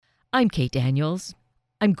I'm Kate Daniels.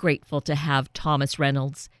 I'm grateful to have Thomas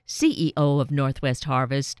Reynolds, CEO of Northwest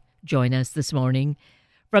Harvest, join us this morning.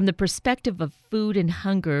 From the perspective of food and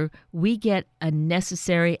hunger, we get a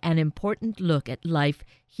necessary and important look at life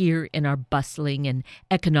here in our bustling and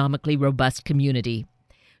economically robust community.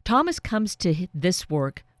 Thomas comes to this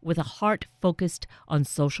work with a heart focused on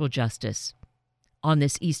social justice. On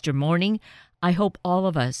this Easter morning, I hope all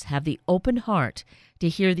of us have the open heart to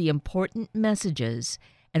hear the important messages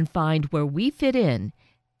and find where we fit in,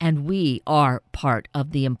 and we are part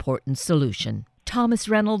of the important solution. Thomas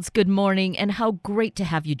Reynolds, good morning, and how great to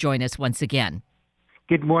have you join us once again.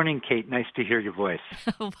 Good morning, Kate. Nice to hear your voice.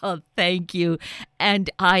 Well, thank you. And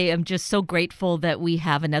I am just so grateful that we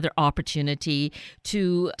have another opportunity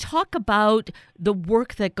to talk about the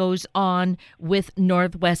work that goes on with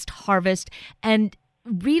Northwest Harvest and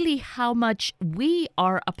really how much we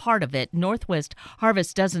are a part of it. Northwest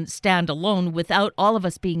Harvest doesn't stand alone without all of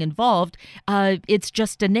us being involved. It's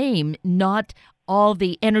just a name, not all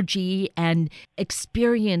the energy and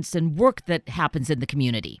experience and work that happens in the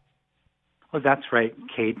community. Well, that's right,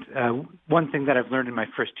 Kate. One thing that I've learned in my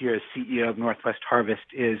first year as CEO of Northwest Harvest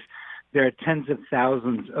is there are tens of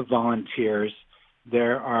thousands of volunteers.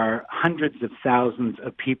 There are hundreds of thousands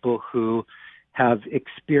of people who have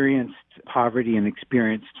experienced poverty and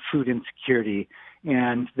experienced food insecurity.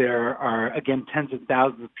 And there are, again, tens of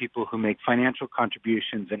thousands of people who make financial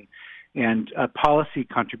contributions and policy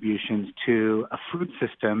contributions to a food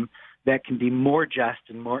system that can be more just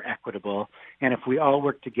and more equitable. And if we all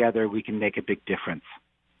work together, we can make a big difference.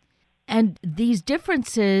 And these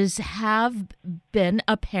differences have been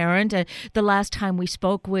apparent. The last time we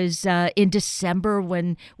spoke was in December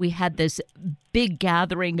when we had this big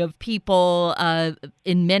gathering of people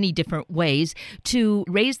in many different ways to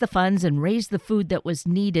raise the funds and raise the food that was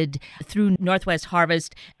needed through Northwest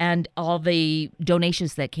Harvest and all the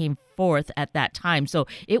donations that came forth at that time. So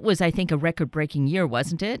it was, I think, a record-breaking year,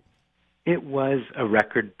 wasn't it? It was a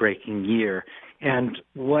record-breaking year. And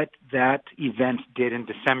what that event did in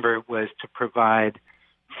December was to provide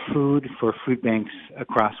food for food banks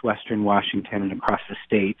across Western Washington and across the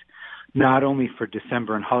state, not only for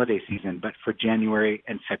December and holiday season, but for January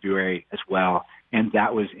and February as well. And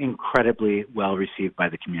that was incredibly well received by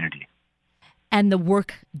the community. And the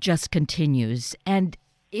work just continues. And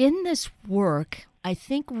in this work, I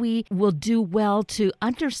think we will do well to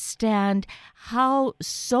understand how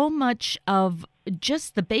so much of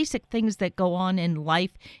just the basic things that go on in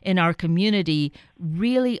life in our community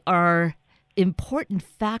really are important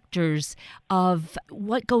factors of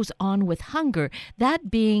what goes on with hunger.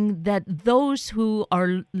 That being that those who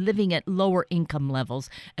are living at lower income levels,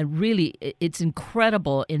 and really it's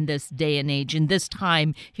incredible in this day and age, in this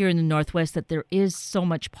time here in the Northwest, that there is so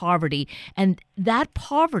much poverty. And that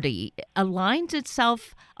poverty aligns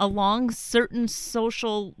itself along certain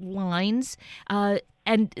social lines.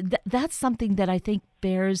 And that's something that I think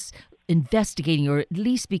bears investigating, or at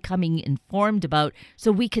least becoming informed about,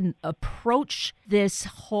 so we can approach this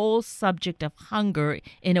whole subject of hunger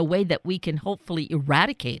in a way that we can hopefully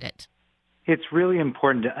eradicate it. It's really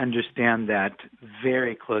important to understand that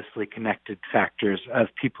very closely connected factors of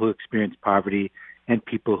people who experience poverty and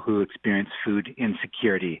people who experience food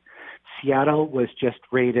insecurity. Seattle was just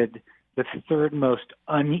rated the third most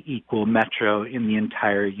unequal metro in the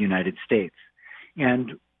entire United States.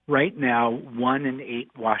 And right now, 1 in 8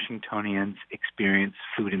 Washingtonians experience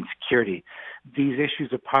food insecurity. These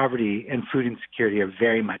issues of poverty and food insecurity are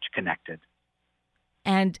very much connected.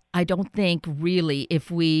 And I don't think really,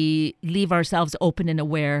 if we leave ourselves open and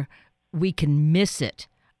aware, we can miss it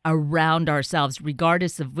around ourselves,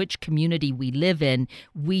 regardless of which community we live in.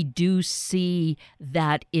 We do see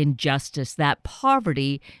that injustice, that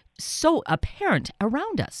poverty so apparent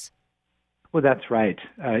around us. Well, that's right.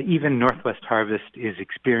 Even Northwest Harvest is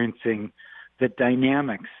experiencing the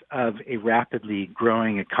dynamics of a rapidly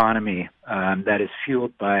growing economy that is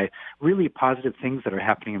fueled by really positive things that are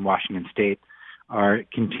happening in Washington State, our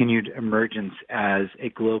continued emergence as a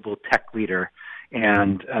global tech leader,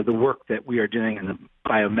 and the work that we are doing in the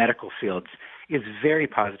biomedical fields is very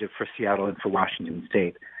positive for Seattle and for Washington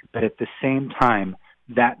State. But at the same time,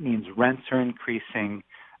 that means rents are increasing.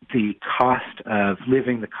 The cost of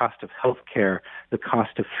living, the cost of health care, the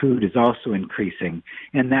cost of food is also increasing,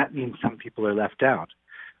 and that means some people are left out.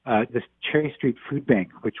 This Cherry Street Food Bank,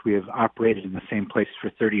 which we have operated in the same place for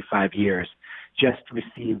 35 years, just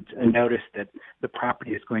received a notice that the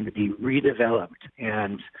property is going to be redeveloped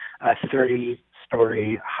and a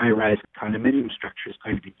 30-story high-rise condominium structure is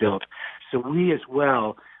going to be built. So we as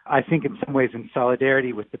well, I think in some ways in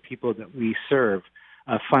solidarity with the people that we serve,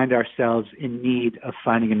 find ourselves in need of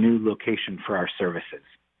finding a new location for our services.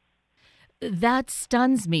 That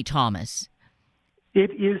stuns me, Thomas.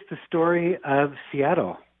 It is the story of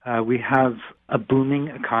Seattle. We have a booming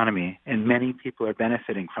economy, and many people are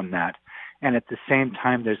benefiting from that. And at the same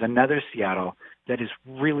time, there's another Seattle that is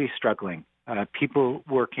really struggling. People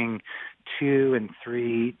working 2 and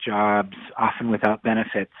 3 jobs, often without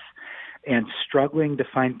benefits, and struggling to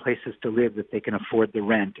find places to live that they can afford the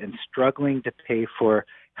rent, and struggling to pay for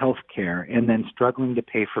health care, and then struggling to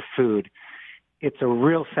pay for food. It's a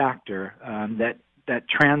real factor that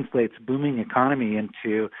translates booming economy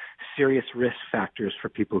into serious risk factors for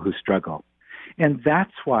people who struggle. And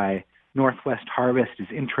that's why Northwest Harvest is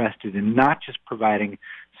interested in not just providing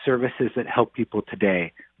services that help people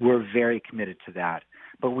today. We're very committed to that.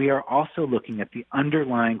 But we are also looking at the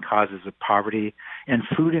underlying causes of poverty and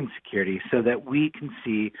food insecurity so that we can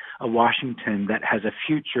see a Washington that has a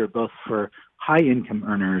future both for high-income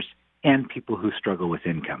earners and people who struggle with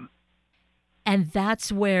income. And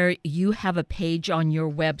that's where you have a page on your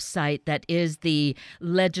website that is the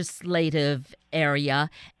legislative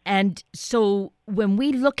area. And so when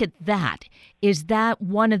we look at that, is that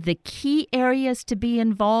one of the key areas to be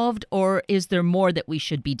involved, or is there more that we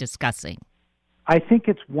should be discussing? I think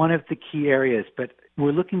it's one of the key areas, but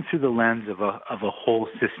we're looking through the lens of a whole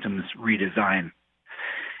systems redesign.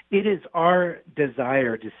 It is our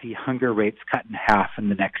desire to see hunger rates cut in half in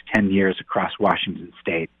the next 10 years across Washington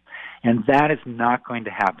state. And that is not going to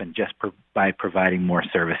happen just by providing more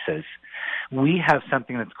services. We have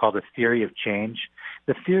something that's called a theory of change.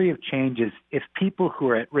 The theory of change is if people who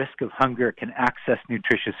are at risk of hunger can access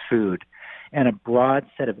nutritious food, and a broad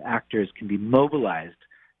set of actors can be mobilized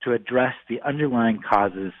to address the underlying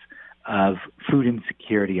causes of food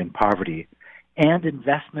insecurity and poverty, and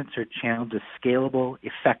investments are channeled to scalable,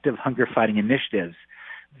 effective hunger-fighting initiatives,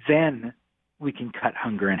 then we can cut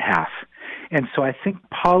hunger in half. And so I think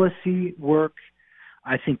policy work,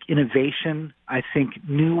 I think innovation, I think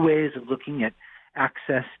new ways of looking at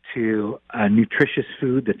access to nutritious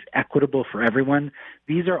food that's equitable for everyone,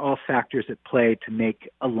 these are all factors at play to make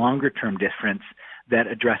a longer-term difference that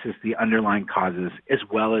addresses the underlying causes as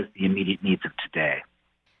well as the immediate needs of today.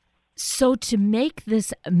 So to make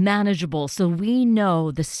this manageable, so we know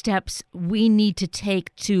the steps we need to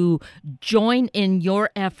take to join in your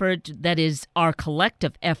effort, that is our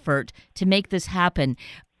collective effort, to make this happen,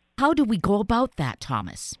 how do we go about that,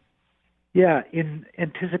 Thomas? Yeah, in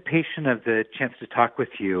anticipation of the chance to talk with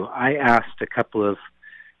you, I asked a couple of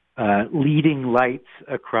leading lights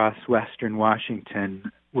across Western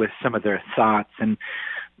Washington with some of their thoughts. And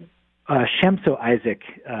Shamso Isaac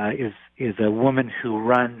is a woman who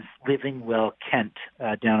runs Living Well Kent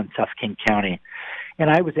down in South King County. And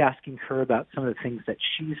I was asking her about some of the things that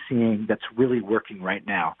she's seeing that's really working right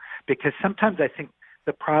now. Because sometimes I think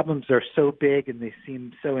the problems are so big and they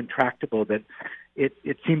seem so intractable that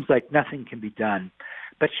it seems like nothing can be done.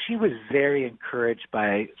 But she was very encouraged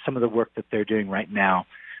by some of the work that they're doing right now.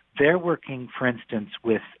 They're working, for instance,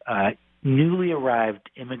 with newly arrived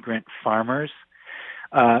immigrant farmers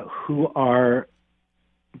who are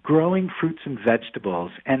growing fruits and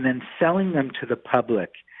vegetables and then selling them to the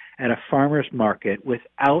public at a farmer's market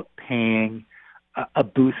without paying a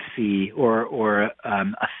booth fee or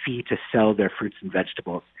a fee to sell their fruits and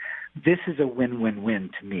vegetables. This is a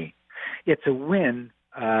win-win-win to me. It's a win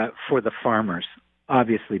for the farmers,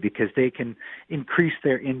 obviously, because they can increase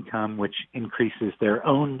their income, which increases their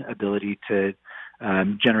own ability to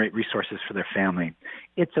generate resources for their family.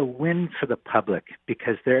 It's a win for the public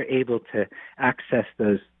because they're able to access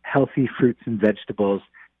those healthy fruits and vegetables,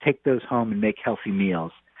 take those home and make healthy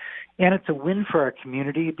meals. And it's a win for our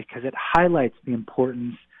community because it highlights the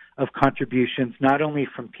importance of contributions not only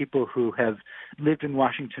from people who have lived in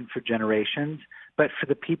Washington for generations, but for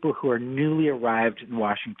the people who are newly arrived in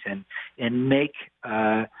Washington and make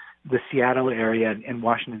the Seattle area and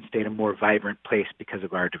Washington state a more vibrant place because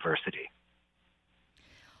of our diversity.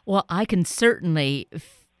 Well, I can certainly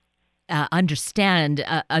understand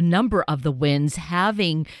a number of the wins,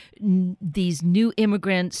 having these new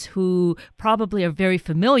immigrants who probably are very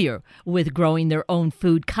familiar with growing their own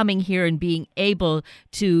food, coming here and being able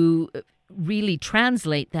to really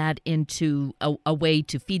translate that into a way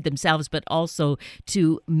to feed themselves, but also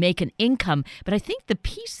to make an income. But I think the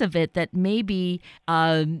piece of it that maybe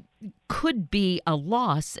could be a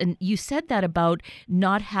loss, and you said that about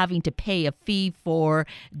not having to pay a fee for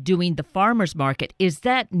doing the farmer's market. Is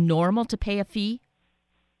that normal to pay a fee?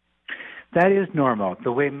 That is normal.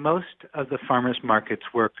 The way most of the farmers markets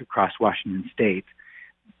work across Washington state,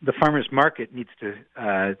 the farmer's market needs to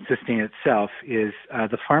sustain itself, is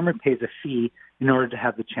the farmer pays a fee in order to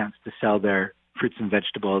have the chance to sell their fruits and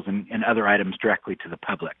vegetables and other items directly to the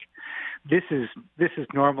public. This is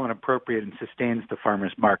normal and appropriate and sustains the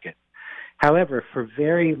farmers market. However, for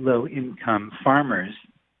very low-income farmers,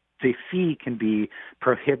 the fee can be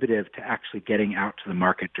prohibitive to actually getting out to the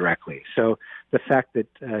market directly. So the fact that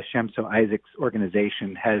Shamso Isaac's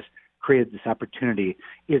organization has created this opportunity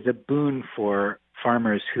is a boon for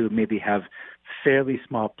farmers who maybe have fairly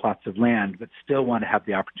small plots of land but still want to have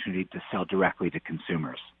the opportunity to sell directly to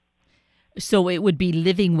consumers. So it would be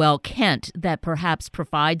Living Well Kent that perhaps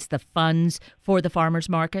provides the funds for the farmers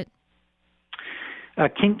market?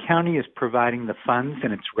 King County is providing the funds,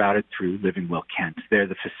 and it's routed through Living Well Kent. They're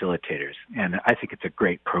the facilitators, and I think it's a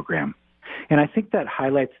great program. And I think that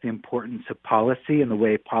highlights the importance of policy and the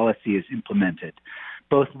way policy is implemented,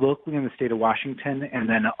 both locally in the state of Washington and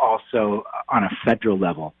then also on a federal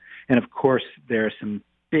level. And of course, there are some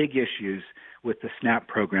big issues with the SNAP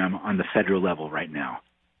program on the federal level right now.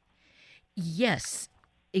 Yes,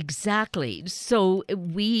 exactly. So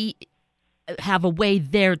we have a way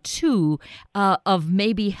there, too, of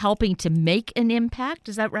maybe helping to make an impact.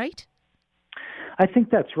 Is that right? I think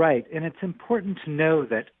that's right. And it's important to know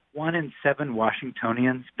that 1 in 7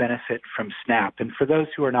 Washingtonians benefit from SNAP. And for those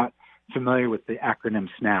who are not familiar with the acronym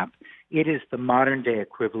SNAP, it is the modern-day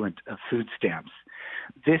equivalent of food stamps.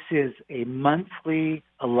 This is a monthly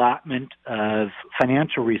allotment of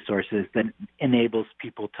financial resources that enables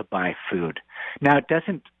people to buy food. Now, it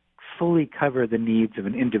doesn't fully cover the needs of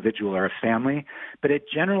an individual or a family, but it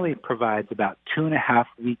generally provides about 2.5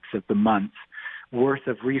 weeks of the month worth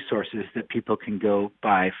of resources that people can go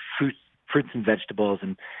buy fruits and vegetables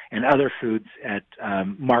and other foods at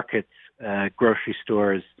markets, grocery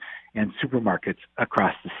stores, and supermarkets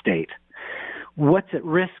across the state. What's at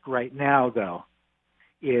risk right now, though,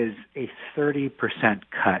 is a 30%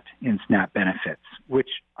 cut in SNAP benefits, which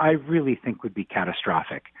I really think would be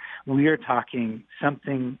catastrophic. We are talking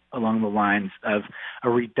something along the lines of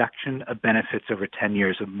a reduction of benefits over 10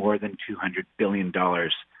 years of more than $200 billion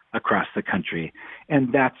across the country.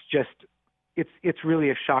 And that's just, it's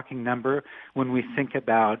really a shocking number when we think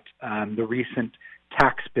about the recent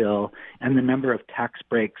tax bill and the number of tax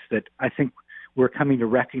breaks that I think we're coming to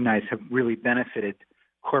recognize have really benefited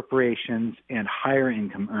corporations and higher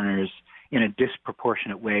income earners in a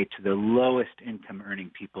disproportionate way to the lowest income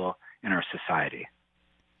earning people in our society.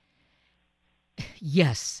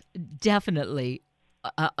 Yes, definitely.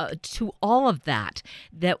 To all of that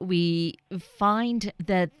we find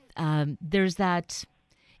that there's that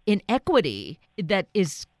inequity that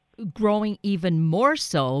is growing even more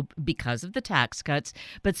so because of the tax cuts,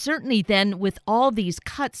 but certainly then with all these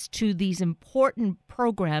cuts to these important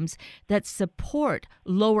programs that support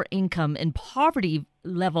lower income and poverty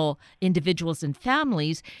level individuals and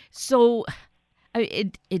families. So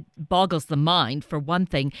it boggles the mind, for one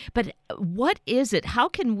thing. But what is it? How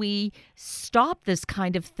can we stop this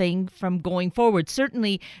kind of thing from going forward?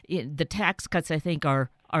 Certainly, the tax cuts, I think, are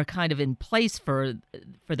kind of in place for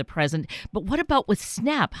the present. But what about with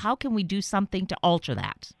SNAP? How can we do something to alter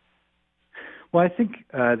that? Well, I think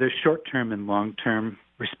there's short-term and long-term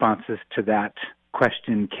responses to that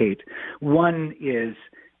question, Kate. One is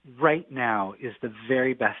right now is the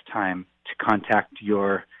very best time to contact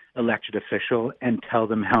your elected official and tell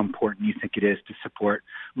them how important you think it is to support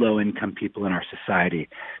low-income people in our society.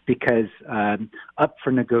 Because up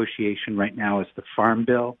for negotiation right now is the Farm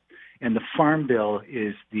Bill. And the Farm Bill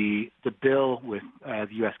is the bill with the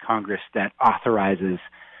U.S. Congress that authorizes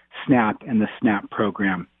SNAP and the SNAP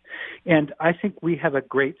program. And I think we have a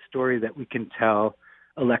great story that we can tell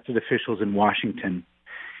elected officials in Washington.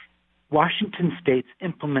 Washington State's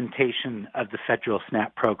implementation of the federal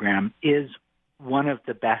SNAP program is one of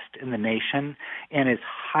the best in the nation and is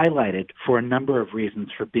highlighted for a number of reasons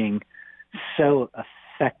for being so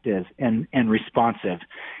effective and responsive.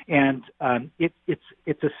 And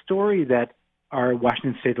it's a story that our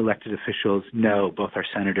Washington State elected officials know, both our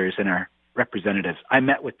senators and our representatives. I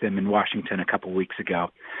met with them in Washington a couple weeks ago.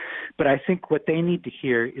 But I think what they need to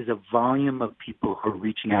hear is a volume of people who are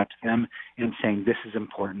reaching out to them and saying, this is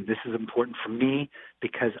important. This is important for me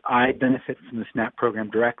because I benefit from the SNAP program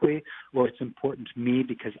directly, or it's important to me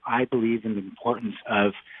because I believe in the importance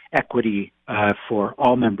of equity for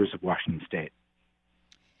all members of Washington State.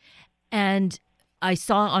 And I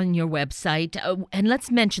saw on your website, and let's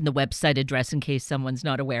mention the website address in case someone's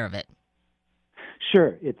not aware of it.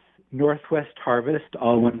 Sure. It's northwestharvest,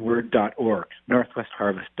 all one word, .org,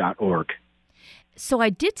 northwestharvest.org. So I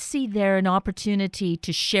did see there an opportunity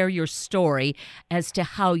to share your story as to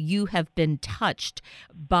how you have been touched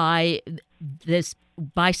by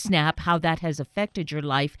SNAP, how that has affected your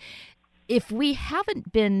life. if we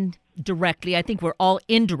haven't been directly, I think we're all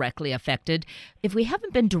indirectly affected. If we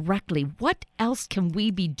haven't been directly, what else can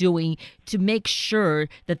we be doing to make sure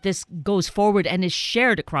that this goes forward and is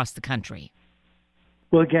shared across the country?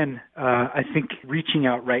 Well, again, I think reaching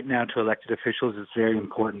out right now to elected officials is very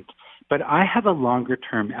important. But I have a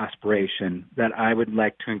longer-term aspiration that I would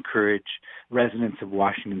like to encourage residents of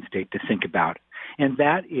Washington State to think about. And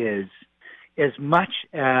that is, as much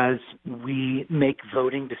as we make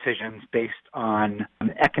voting decisions based on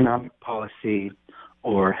economic policy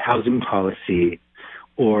or housing policy,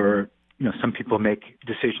 or some people make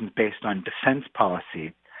decisions based on defense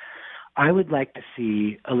policy, I would like to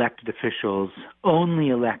see elected officials only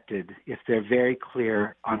elected if they're very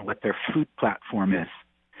clear on what their food platform is,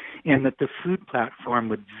 and that the food platform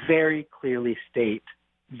would very clearly state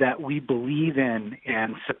that we believe in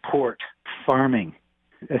and support farming,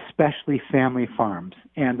 especially family farms,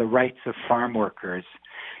 and the rights of farm workers,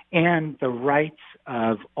 and the rights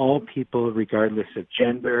of all people regardless of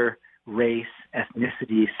gender, race,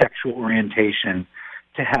 ethnicity, sexual orientation,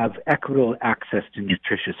 to have equitable access to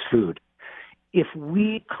nutritious food. If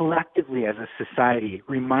we collectively as a society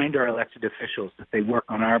remind our elected officials that they work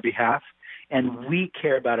on our behalf and we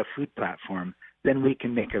care about a food platform, then we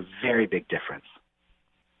can make a very big difference.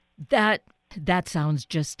 That sounds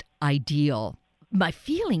just ideal. My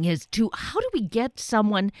feeling is how do we get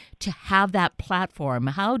someone to have that platform?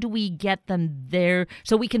 How do we get them there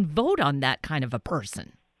so we can vote on that kind of a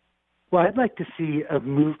person? Well, I'd like to see a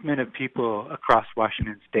movement of people across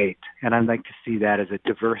Washington State, and I'd like to see that as a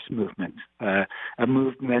diverse movement, a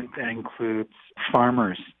movement that includes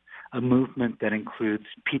farmers, a movement that includes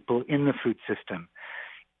people in the food system.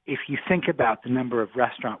 If you think about the number of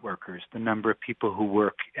restaurant workers, the number of people who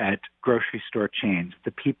work at grocery store chains,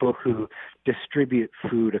 the people who distribute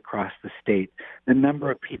food across the state, the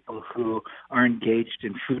number of people who are engaged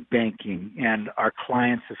in food banking and are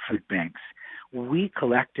clients of food banks, we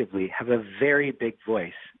collectively have a very big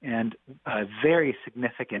voice and a very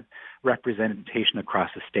significant representation across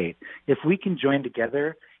the state. If we can join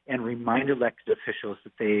together and remind elected officials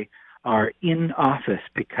that they are in office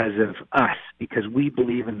because of us, because we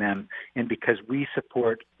believe in them, and because we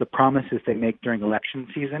support the promises they make during election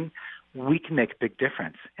season, we can make a big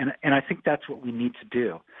difference. And I think that's what we need to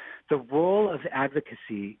do. The role of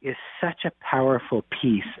advocacy is such a powerful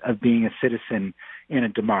piece of being a citizen in a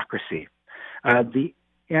democracy. The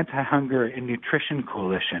Anti-Hunger and Nutrition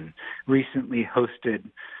Coalition recently hosted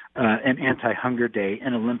an anti-hunger day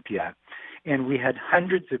in Olympia, and we had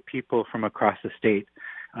hundreds of people from across the state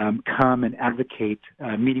come and advocate,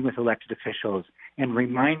 meeting with elected officials and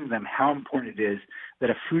remind them how important it is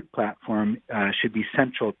that a food platform should be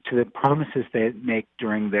central to the promises they make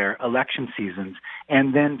during their election seasons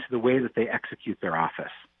and then to the way that they execute their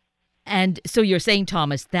office. And so you're saying,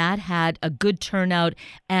 Thomas, that had a good turnout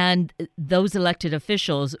and those elected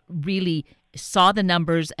officials really saw the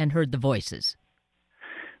numbers and heard the voices.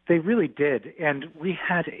 They really did. And we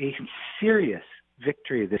had a serious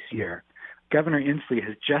victory this year. Governor Inslee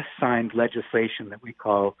has just signed legislation that we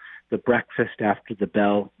call the Breakfast After the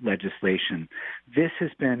Bell legislation. This has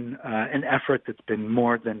been an effort that's been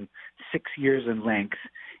more than 6 years in length.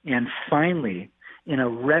 And finally, in a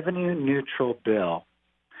revenue-neutral bill,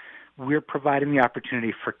 we're providing the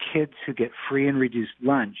opportunity for kids who get free and reduced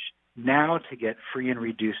lunch now to get free and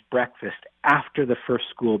reduced breakfast after the first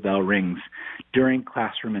school bell rings during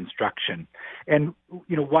classroom instruction. And,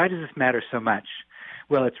 why does this matter so much?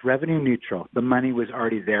 Well, it's revenue neutral. The money was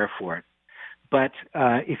already there for it. But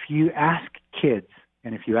if you ask kids,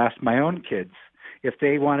 and if you ask my own kids, if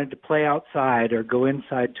they wanted to play outside or go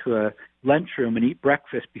inside to a lunchroom and eat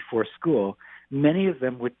breakfast before school, many of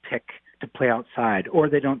them would pick to play outside, or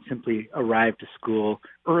they don't simply arrive to school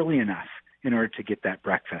early enough in order to get that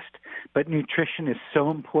breakfast. But nutrition is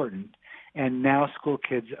so important, and now school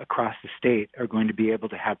kids across the state are going to be able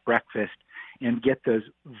to have breakfast and get those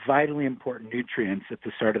vitally important nutrients at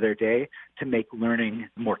the start of their day to make learning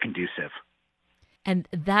more conducive. And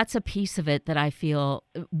that's a piece of it that I feel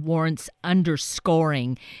warrants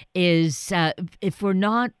underscoring is if we're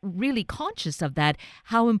not really conscious of that,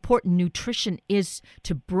 how important nutrition is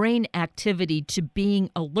to brain activity, to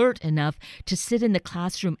being alert enough to sit in the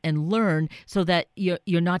classroom and learn so that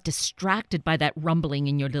you're not distracted by that rumbling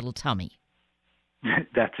in your little tummy.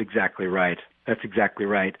 That's exactly right. That's exactly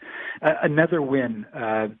right. Another win,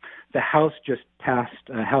 the House just passed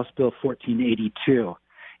House Bill 1482.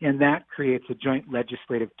 And that creates a joint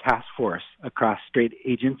legislative task force across state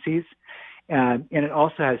agencies. And it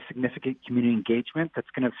also has significant community engagement that's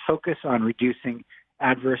going to focus on reducing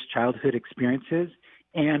adverse childhood experiences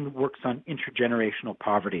and works on intergenerational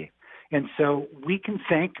poverty. And so we can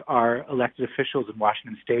thank our elected officials in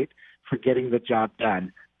Washington State for getting the job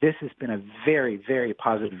done. This has been a very, very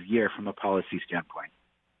positive year from a policy standpoint.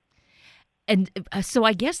 And so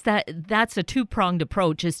I guess that's a two-pronged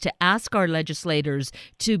approach, is to ask our legislators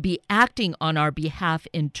to be acting on our behalf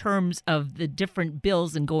in terms of the different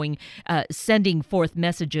bills and sending forth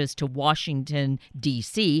messages to Washington,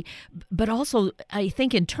 D.C., but also I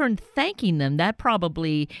think in turn thanking them. That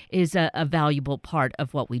probably is a valuable part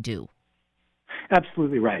of what we do.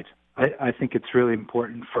 Absolutely right. I think it's really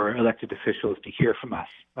important for elected officials to hear from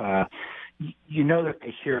us. You know that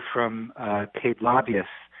they hear from paid lobbyists.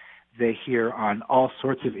 They hear on all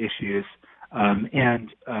sorts of issues, and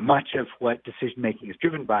much of what decision-making is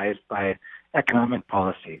driven by is by economic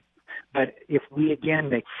policy. But if we, again,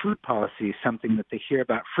 make food policy something that they hear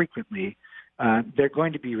about frequently, they're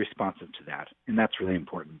going to be responsive to that, and that's really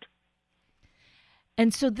important.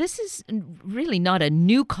 And so this is really not a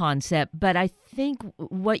new concept, but I think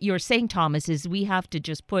what you're saying, Thomas, is we have to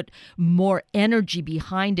just put more energy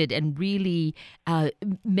behind it and really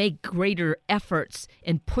make greater efforts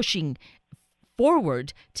in pushing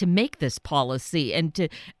forward to make this policy and to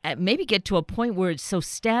maybe get to a point where it's so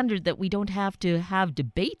standard that we don't have to have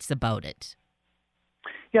debates about it.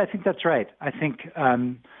 Yeah, I think that's right. I think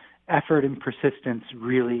effort and persistence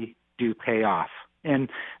really do pay off.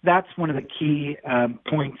 And that's one of the key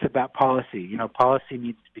points about policy. You know, policy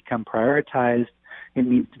needs to become prioritized, it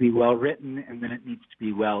needs to be well written, and then it needs to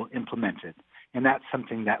be well implemented. And that's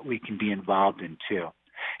something that we can be involved in too.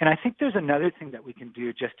 And I think there's another thing that we can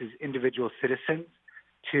do just as individual citizens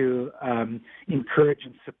to encourage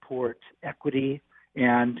and support equity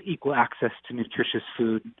and equal access to nutritious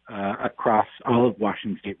food across all of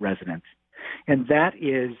Washington State residents. And that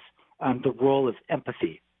is the role of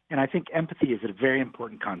empathy. And I think empathy is a very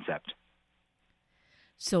important concept.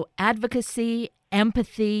 So advocacy,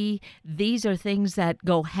 empathy, these are things that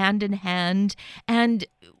go hand in hand. And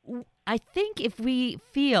I think if we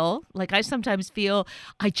feel, like I sometimes feel,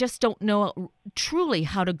 I just don't know truly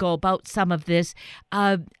how to go about some of this,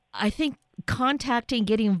 I think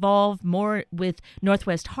getting involved more with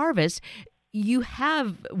Northwest Harvest, you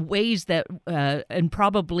have ways that and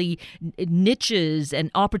probably niches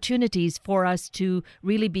and opportunities for us to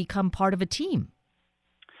really become part of a team.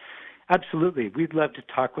 Absolutely. We'd love to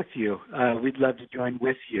talk with you. We'd love to join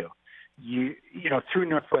with you. You know, through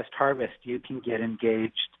Northwest Harvest, you can get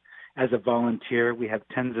engaged as a volunteer. We have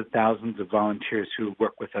tens of thousands of volunteers who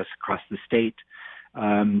work with us across the state.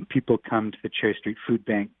 People come to the Cherry Street Food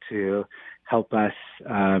Bank to help us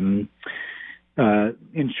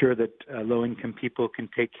ensure that low-income people can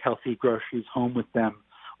take healthy groceries home with them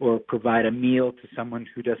or provide a meal to someone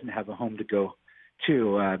who doesn't have a home to go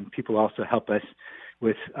to. People also help us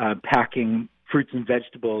with packing fruits and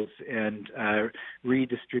vegetables and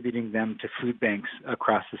redistributing them to food banks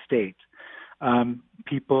across the state.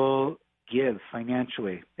 People give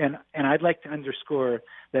financially. And I'd like to underscore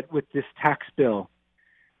that with this tax bill,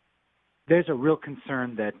 there's a real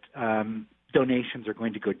concern that donations are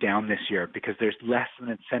going to go down this year because there's less of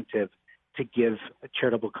an incentive to give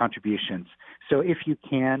charitable contributions. So if you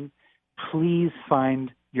can, please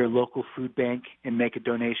find your local food bank and make a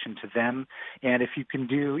donation to them. And if you can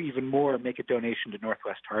do even more, make a donation to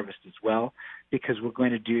Northwest Harvest as well, because we're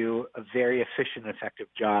going to do a very efficient and effective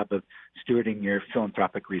job of stewarding your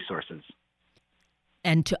philanthropic resources.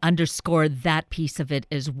 And to underscore that piece of it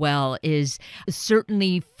as well is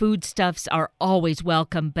certainly foodstuffs are always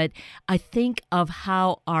welcome, but I think of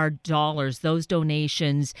how our dollars, those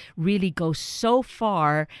donations, really go so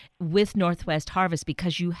far with Northwest Harvest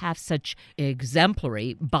because you have such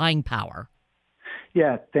exemplary buying power.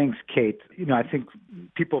 Yeah, thanks, Kate. You know, I think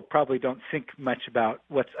people probably don't think much about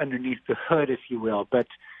what's underneath the hood, if you will, but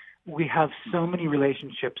we have so many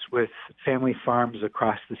relationships with family farms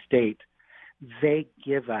across the state. They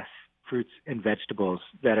give us fruits and vegetables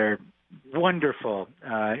that are wonderful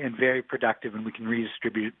and very productive, and we can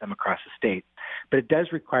redistribute them across the state. But it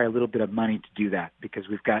does require a little bit of money to do that because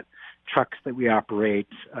we've got trucks that we operate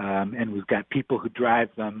and we've got people who drive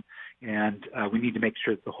them, and we need to make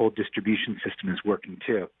sure that the whole distribution system is working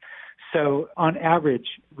too. So on average,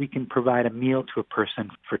 we can provide a meal to a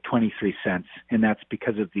person for 23 cents, and that's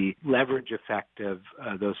because of the leverage effect of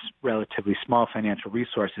those relatively small financial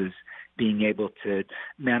resources being able to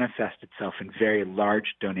manifest itself in very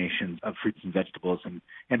large donations of fruits and vegetables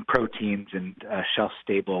and proteins and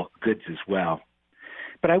shelf-stable goods as well.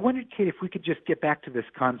 But I wondered, Kate, if we could just get back to this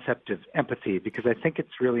concept of empathy, because I think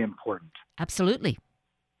it's really important. Absolutely.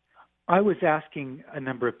 I was asking a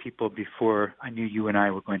number of people before I knew you and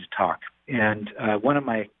I were going to talk, and one of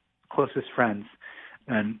my closest friends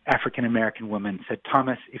an African-American woman, said,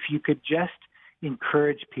 Thomas, if you could just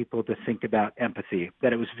encourage people to think about empathy,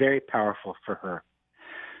 that it was very powerful for her.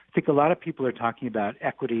 I think a lot of people are talking about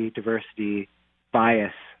equity, diversity,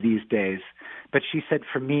 bias these days. But she said,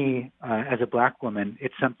 for me, as a Black woman,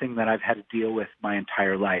 it's something that I've had to deal with my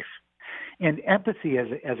entire life. And empathy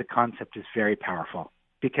as a concept is very powerful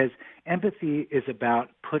because empathy is about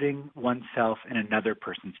putting oneself in another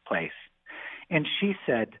person's place. And she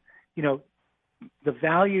said, you know, the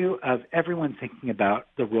value of everyone thinking about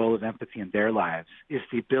the role of empathy in their lives is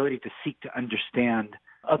the ability to seek to understand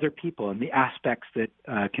other people and the aspects that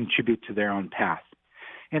contribute to their own path.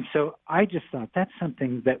 And so I just thought that's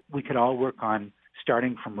something that we could all work on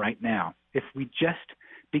starting from right now. If we just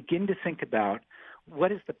begin to think about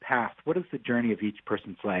what is the path, what is the journey of each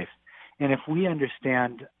person's life, and if we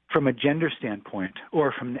understand from a gender standpoint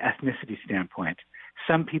or from an ethnicity standpoint,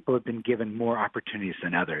 some people have been given more opportunities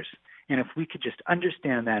than others. And if we could just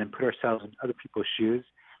understand that and put ourselves in other people's shoes,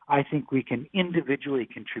 I think we can individually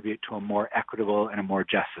contribute to a more equitable and a more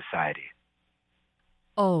just society.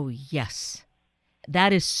 Oh, yes.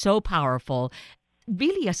 That is so powerful.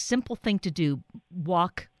 Really a simple thing to do,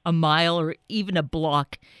 walk a mile or even a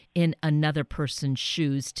block in another person's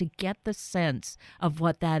shoes to get the sense of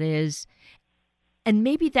what that is. And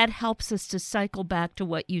maybe that helps us to cycle back to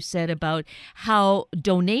what you said about how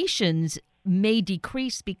donations may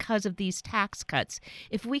decrease because of these tax cuts.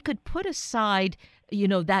 If we could put aside,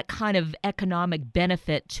 that kind of economic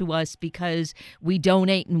benefit to us because we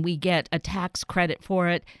donate and we get a tax credit for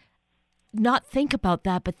it, not think about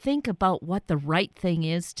that, but think about what the right thing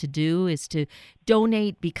is to do, is to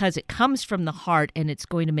donate because it comes from the heart and it's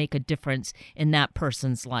going to make a difference in that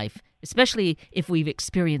person's life, especially if we've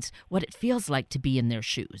experienced what it feels like to be in their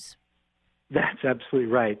shoes. That's absolutely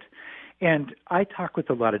right. And I talk with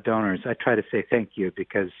a lot of donors. I try to say thank you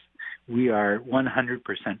because we are 100%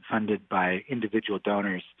 funded by individual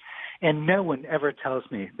donors. And no one ever tells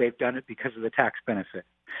me they've done it because of the tax benefit.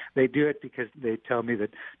 They do it because they tell me that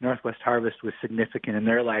Northwest Harvest was significant in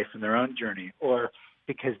their life and their own journey, or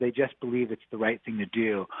because they just believe it's the right thing to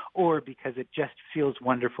do, or because it just feels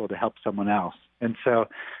wonderful to help someone else. And so,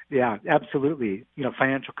 yeah, absolutely.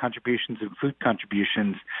 Financial contributions and food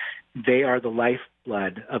contributions, they are the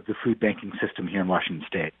lifeblood of the food banking system here in Washington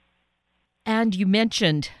State. And you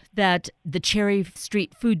mentioned that the Cherry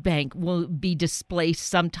Street Food Bank will be displaced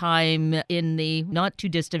sometime in the not too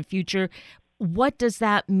distant future. What does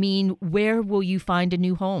that mean? Where will you find a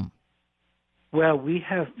new home? Well, we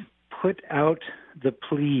have put out the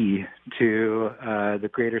plea to the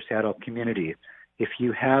greater Seattle community. If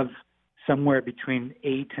you have somewhere between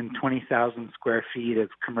 8 and 20,000 square feet of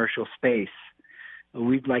commercial space,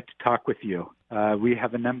 we'd like to talk with you. We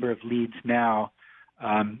have a number of leads now,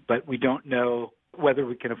 but we don't know whether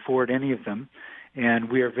we can afford any of them.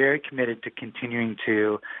 And we are very committed to continuing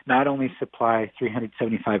to not only supply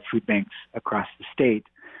 375 food banks across the state,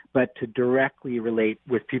 but to directly relate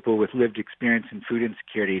with people with lived experience in food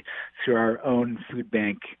insecurity through our own food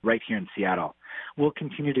bank right here in Seattle. We'll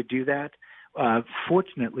continue to do that.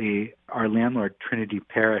 Fortunately, our landlord, Trinity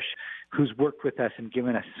Parish, who's worked with us and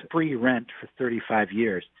given us free rent for 35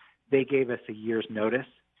 years, they gave us a year's notice,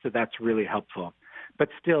 so that's really helpful. But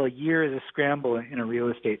still, a year is a scramble in a real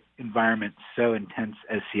estate environment so intense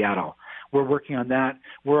as Seattle. We're working on that.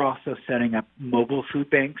 We're also setting up mobile food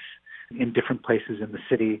banks in different places in the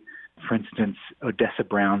city. For instance, Odessa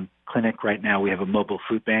Brown Clinic, right now we have a mobile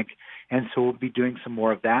food bank, and so we'll be doing some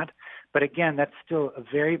more of that. But again, that's still a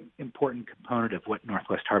very important component of what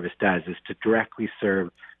Northwest Harvest does, is to directly serve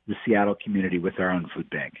the Seattle community with our own food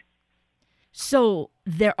bank. So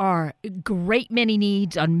there are a great many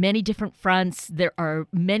needs on many different fronts. There are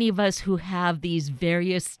many of us who have these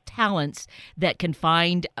various talents that can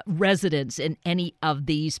find residents in any of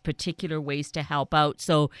these particular ways to help out.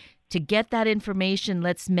 So to get that information,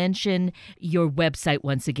 let's mention your website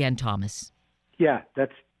once again, Thomas. Yeah,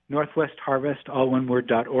 that's Northwest Harvest, all one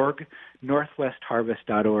word, .org.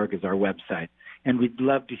 NorthwestHarvest.org is our website, and we'd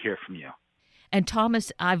love to hear from you. And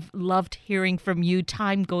Thomas, I've loved hearing from you.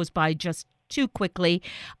 Time goes by just too quickly.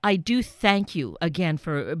 I do thank you again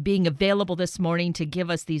for being available this morning to give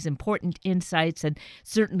us these important insights, and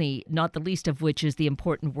certainly not the least of which is the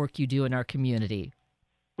important work you do in our community.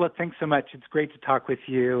 Well, thanks so much. It's great to talk with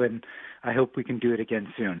you, and I hope we can do it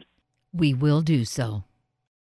again soon. We will do so.